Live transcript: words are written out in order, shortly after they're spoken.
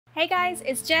Hey guys,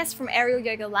 it's Jess from Aerial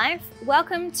Yoga Life.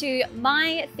 Welcome to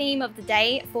my theme of the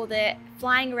day for the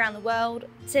flying around the world.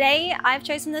 Today I've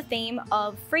chosen the theme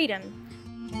of freedom.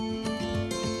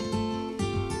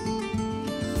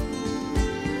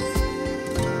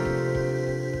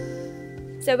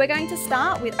 So we're going to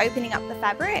start with opening up the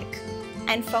fabric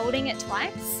and folding it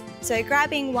twice. So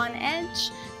grabbing one edge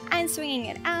and swinging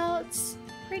it out,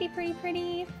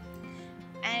 pretty.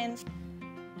 And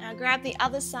now grab the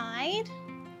other side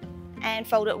and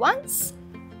fold it once.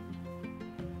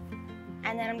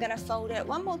 And then I'm gonna fold it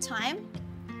one more time.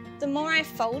 The more I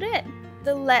fold it,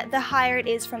 the higher it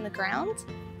is from the ground.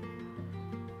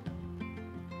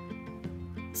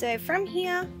 So from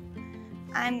here,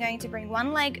 I'm going to bring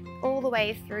one leg all the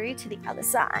way through to the other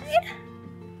side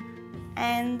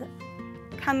and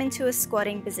come into a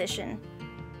squatting position.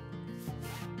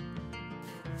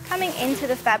 Coming into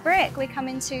the fabric, we come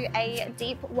into a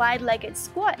deep wide-legged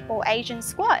squat or Asian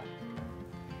squat.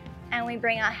 And we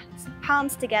bring our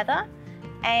palms together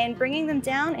and bringing them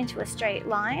down into a straight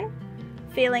line,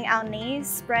 feeling our knees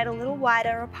spread a little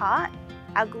wider apart.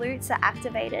 Our glutes are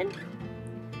activated.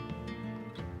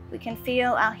 We can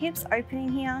feel our hips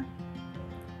opening here.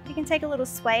 You can take a little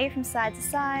sway from side to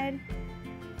side,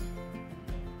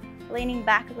 leaning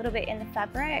back a little bit in the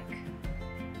fabric.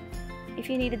 If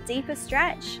you need a deeper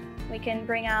stretch, we can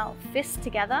bring our fists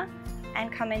together and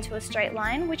come into a straight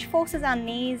line, which forces our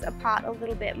knees apart a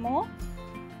little bit more.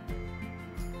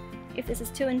 If this is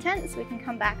too intense, we can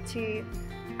come back to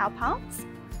our palms.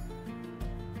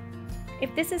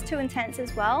 If this is too intense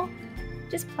as well,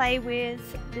 just play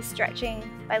with the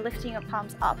stretching by lifting your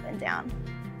palms up and down.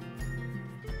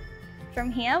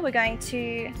 From here, we're going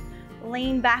to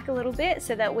lean back a little bit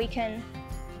so that we can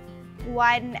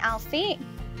widen our feet,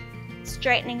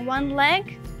 straightening one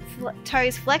leg,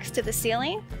 toes flexed to the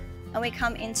ceiling, and we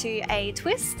come into a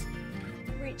twist,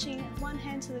 reaching one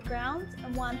hand to the ground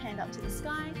and one hand up to the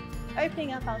sky,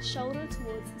 opening up our shoulder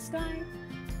towards the sky.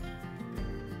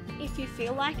 If you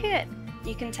feel like it,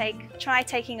 you can try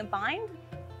taking a bind,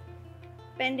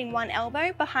 bending one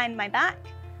elbow behind my back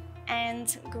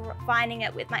and binding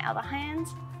it with my other hand,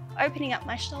 opening up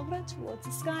my shoulder towards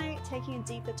the sky, taking a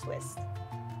deeper twist.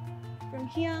 From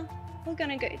here, we're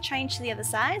going to change to the other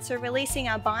side, so releasing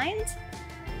our bind.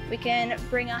 We can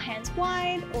bring our hands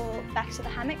wide or back to the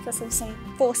hammock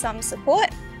for some support,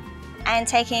 and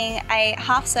taking a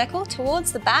half circle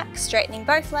towards the back, straightening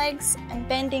both legs and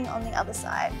bending on the other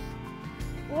side.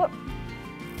 Whoop.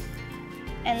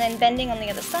 And then bending on the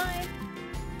other side,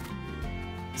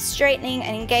 straightening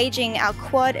and engaging our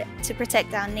quad to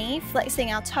protect our knee,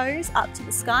 flexing our toes up to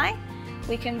the sky.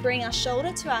 We can bring our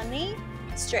shoulder to our knee,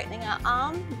 straightening our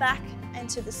arm back and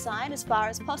to the side as far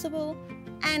as possible,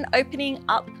 and opening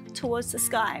up towards the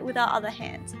sky with our other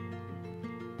hand.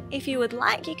 If you would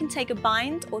like, you can take a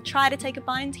bind or try to take a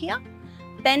bind here,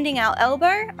 bending our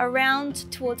elbow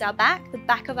around towards our back, the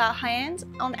back of our hand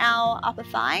on our upper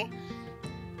thigh,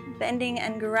 bending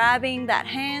and grabbing that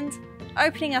hand,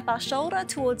 opening up our shoulder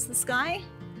towards the sky,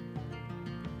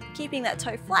 keeping that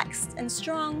toe flexed and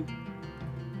strong,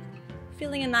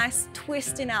 feeling a nice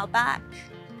twist in our back.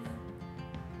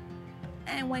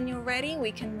 And when you're ready,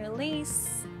 we can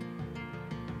release,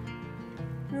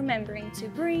 remembering to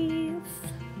breathe.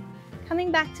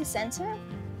 Coming back to center,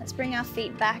 let's bring our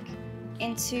feet back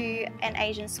into an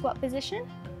Asian squat position.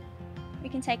 We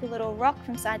can take a little rock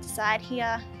from side to side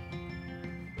here,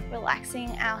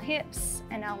 relaxing our hips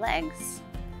and our legs.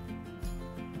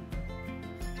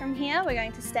 From here, we're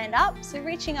going to stand up, so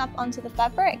reaching up onto the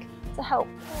fabric to help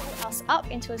pull us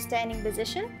up into a standing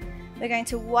position. We're going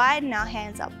to widen our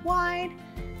hands up wide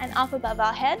and up above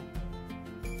our head.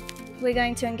 We're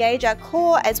going to engage our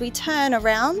core as we turn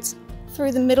around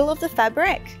through the middle of the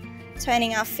fabric,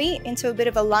 turning our feet into a bit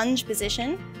of a lunge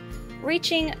position,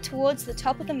 reaching towards the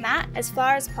top of the mat as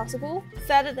far as possible,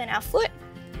 further than our foot,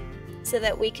 so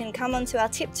that we can come onto our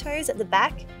tiptoes at the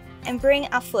back and bring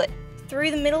our foot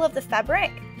through the middle of the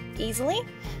fabric easily.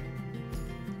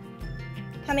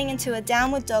 Coming into a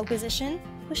downward dog position,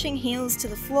 pushing heels to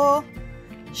the floor,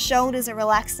 shoulders are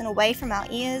relaxed and away from our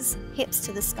ears, hips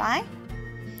to the sky.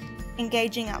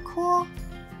 Engaging our core.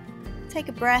 Take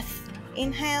a breath,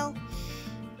 inhale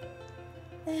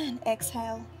and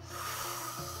exhale.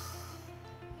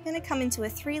 We're going to come into a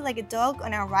three-legged dog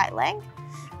on our right leg.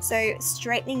 So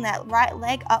straightening that right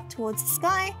leg up towards the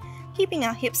sky, keeping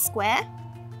our hips square.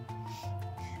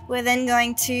 We're then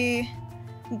going to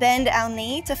bend our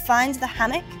knee to find the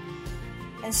hammock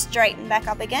and straighten back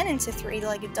up again into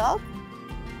three-legged dog.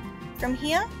 From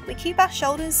here, we keep our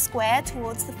shoulders square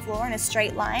towards the floor in a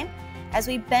straight line as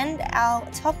we bend our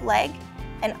top leg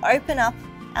and open up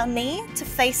our knee to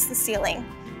face the ceiling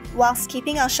whilst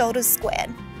keeping our shoulders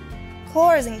squared.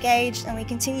 Core is engaged and we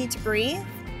continue to breathe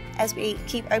as we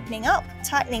keep opening up,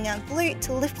 tightening our glute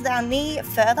to lift our knee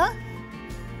further.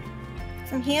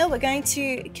 From here, we're going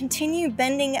to continue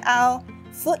bending our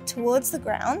foot towards the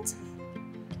ground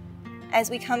as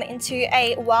we come into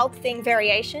a wild thing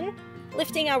variation.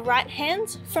 Lifting our right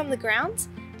hand from the ground,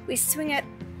 we swing it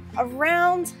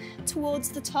around towards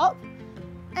the top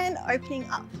and opening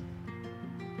up.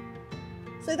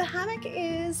 So the hammock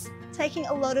is taking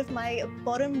a lot of my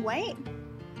bottom weight,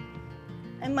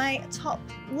 and my top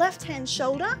left hand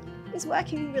shoulder is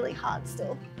working really hard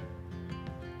still.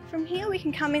 From here we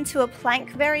can come into a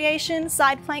plank variation,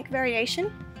 side plank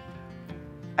variation,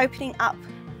 opening up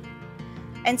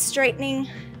and straightening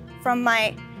from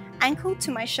my ankle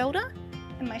to my shoulder,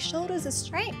 and my shoulders are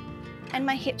straight and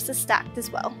my hips are stacked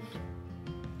as well.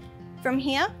 From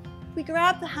here, we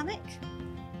grab the hammock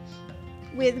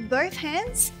with both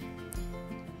hands.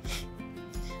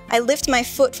 I lift my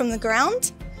foot from the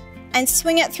ground and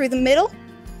swing it through the middle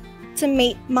to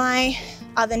meet my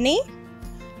other knee.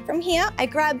 From here, I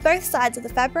grab both sides of the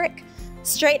fabric,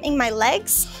 straightening my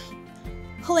legs,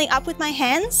 pulling up with my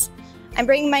hands and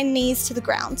bringing my knees to the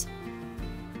ground.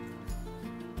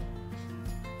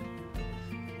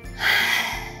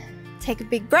 Take a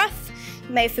big breath.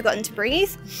 You may have forgotten to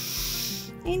breathe.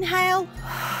 Inhale,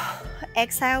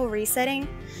 exhale, resetting.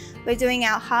 We're doing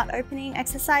our heart opening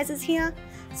exercises here.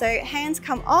 So hands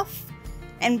come off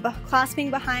and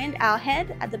clasping behind our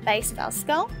head at the base of our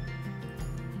skull.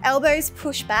 Elbows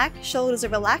push back, shoulders are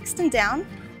relaxed and down.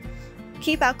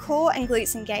 Keep our core and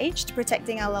glutes engaged,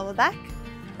 protecting our lower back.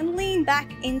 And lean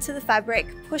back into the fabric,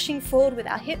 pushing forward with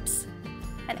our hips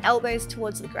and elbows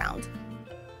towards the ground.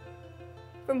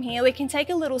 From here, we can take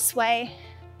a little sway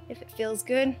if it feels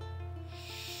good.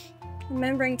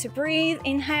 Remembering to breathe,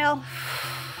 inhale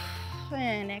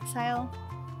and exhale.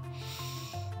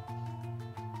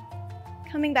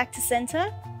 Coming back to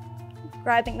center,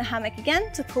 grabbing the hammock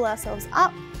again to pull ourselves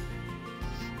up.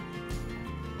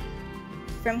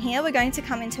 From here, we're going to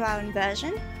come into our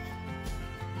inversion.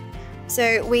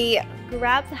 So we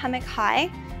grab the hammock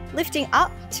high, lifting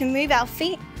up to move our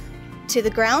feet to the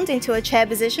ground into a chair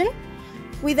position.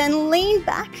 We then lean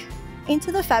back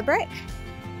into the fabric.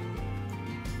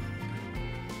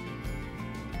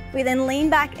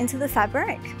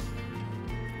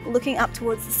 Looking up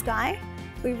towards the sky.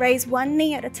 We raise one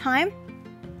knee at a time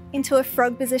into a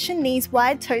frog position, knees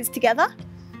wide, toes together.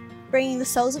 Bringing the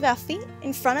soles of our feet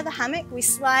in front of the hammock, we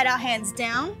slide our hands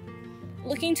down,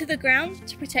 looking to the ground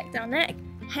to protect our neck.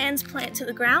 Hands plant to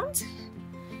the ground,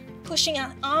 pushing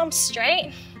our arms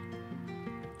straight.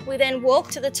 We then walk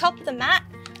to the top of the mat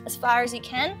as far as you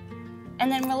can,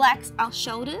 and then relax our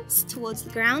shoulders towards the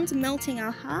ground, melting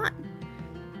our heart.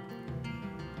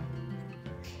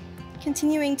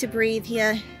 Continuing to breathe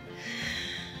here.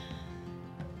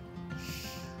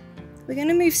 We're going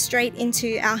to move straight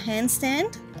into our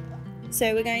handstand.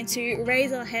 So we're going to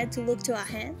raise our head to look to our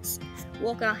hands,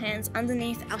 walk our hands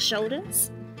underneath our shoulders,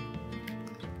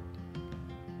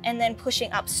 and then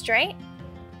pushing up straight.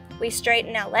 We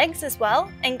straighten our legs as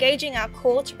well, engaging our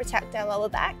core to protect our lower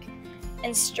back,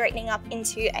 and straightening up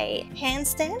into a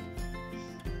handstand.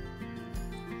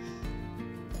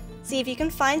 See if you can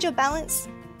find your balance.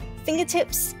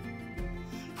 Fingertips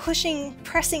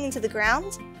pressing into the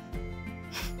ground.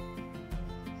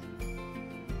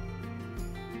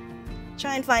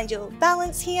 Try and find your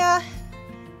balance here.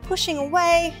 Pushing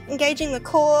away, engaging the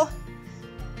core,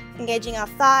 engaging our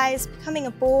thighs, coming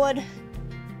aboard.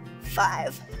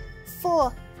 5,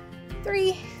 4,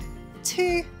 3,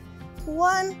 2,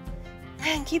 1.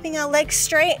 And keeping our legs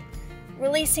straight,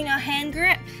 releasing our hand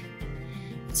grip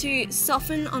to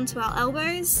soften onto our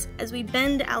elbows as we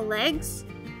bend our legs.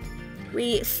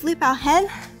 We flip our head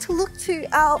to look to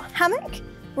our hammock,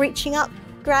 reaching up,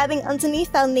 grabbing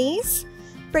underneath our knees,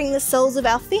 bring the soles of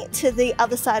our feet to the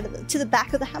other side to the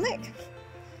back of the hammock.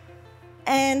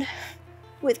 And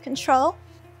with control,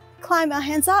 climb our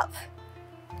hands up,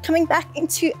 coming back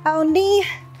into our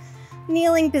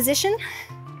kneeling position.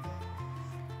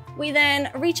 We then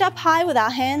reach up high with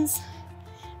our hands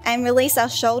and release our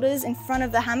shoulders in front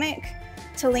of the hammock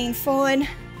to lean forward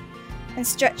and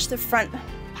stretch the front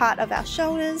part of our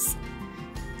shoulders.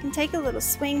 You can take a little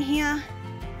swing here.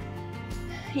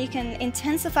 You can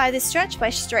intensify this stretch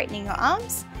by straightening your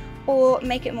arms or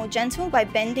make it more gentle by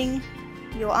bending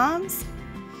your arms.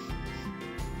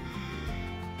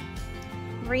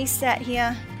 Reset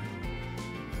here.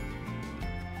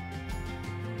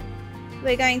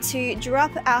 We're going to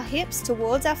drop our hips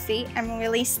towards our feet and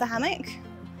release the hammock.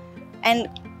 And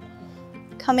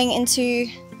coming into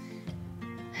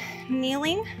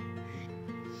kneeling.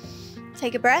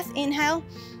 Take a breath, inhale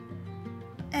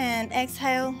and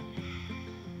exhale.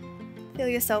 Feel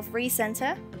yourself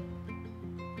recenter.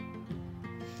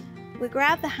 We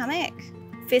grab the hammock,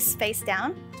 fists face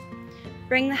down.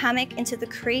 Bring the hammock into the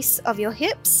crease of your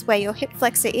hips, where your hip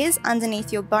flexor is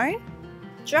underneath your bone.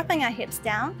 Dropping our hips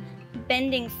down,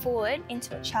 bending forward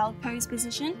into a child pose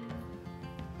position.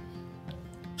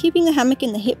 Keeping the hammock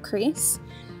in the hip crease,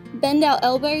 bend our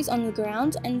elbows on the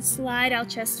ground and slide our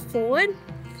chest forward,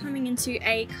 coming into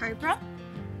a cobra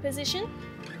position.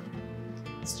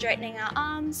 Straightening our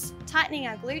arms, tightening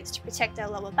our glutes to protect our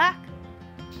lower back.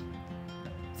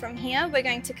 From here, we're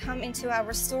going to come into our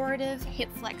restorative hip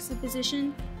flexor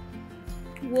position,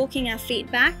 walking our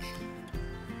feet back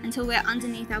until we're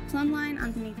underneath our plumb line,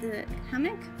 underneath the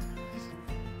hammock.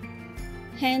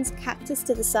 Hands cactus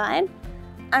to the side,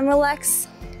 and relax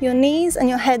your knees and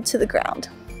your head to the ground.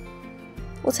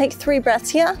 We'll take 3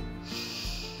 breaths here.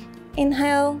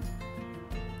 Inhale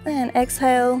and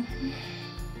exhale.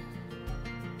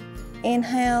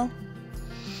 Inhale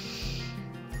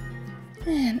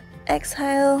and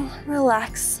exhale,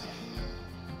 relax.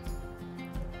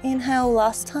 Inhale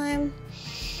last time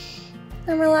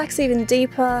and relax even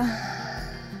deeper.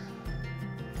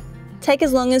 Take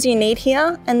as long as you need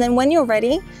here, and then when you're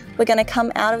ready, we're going to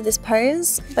come out of this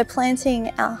pose by planting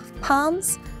our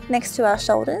palms next to our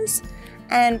shoulders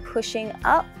and pushing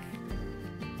up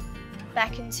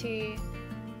back into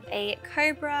a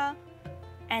cobra,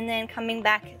 and then coming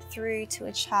back through to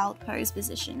a child pose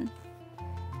position.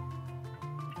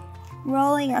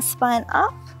 Rolling our spine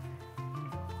up,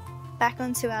 back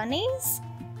onto our knees.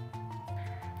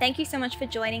 Thank you so much for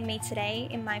joining me today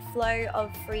in my flow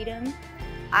of freedom.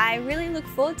 I really look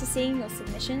forward to seeing your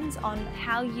submissions on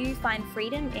how you find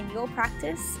freedom in your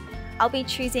practice. I'll be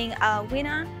choosing a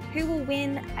winner who will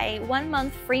win a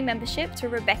 1-month free membership to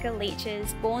Rebecca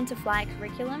Leach's Born to Fly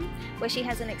curriculum, where she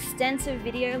has an extensive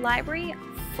video library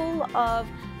full of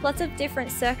lots of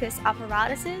different circus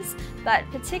apparatuses, but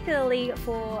particularly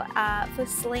for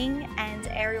sling and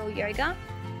aerial yoga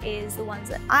is the ones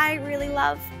that I really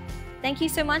love. Thank you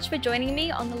so much for joining me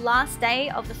on the last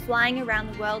day of the Flying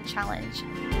Around the World Challenge.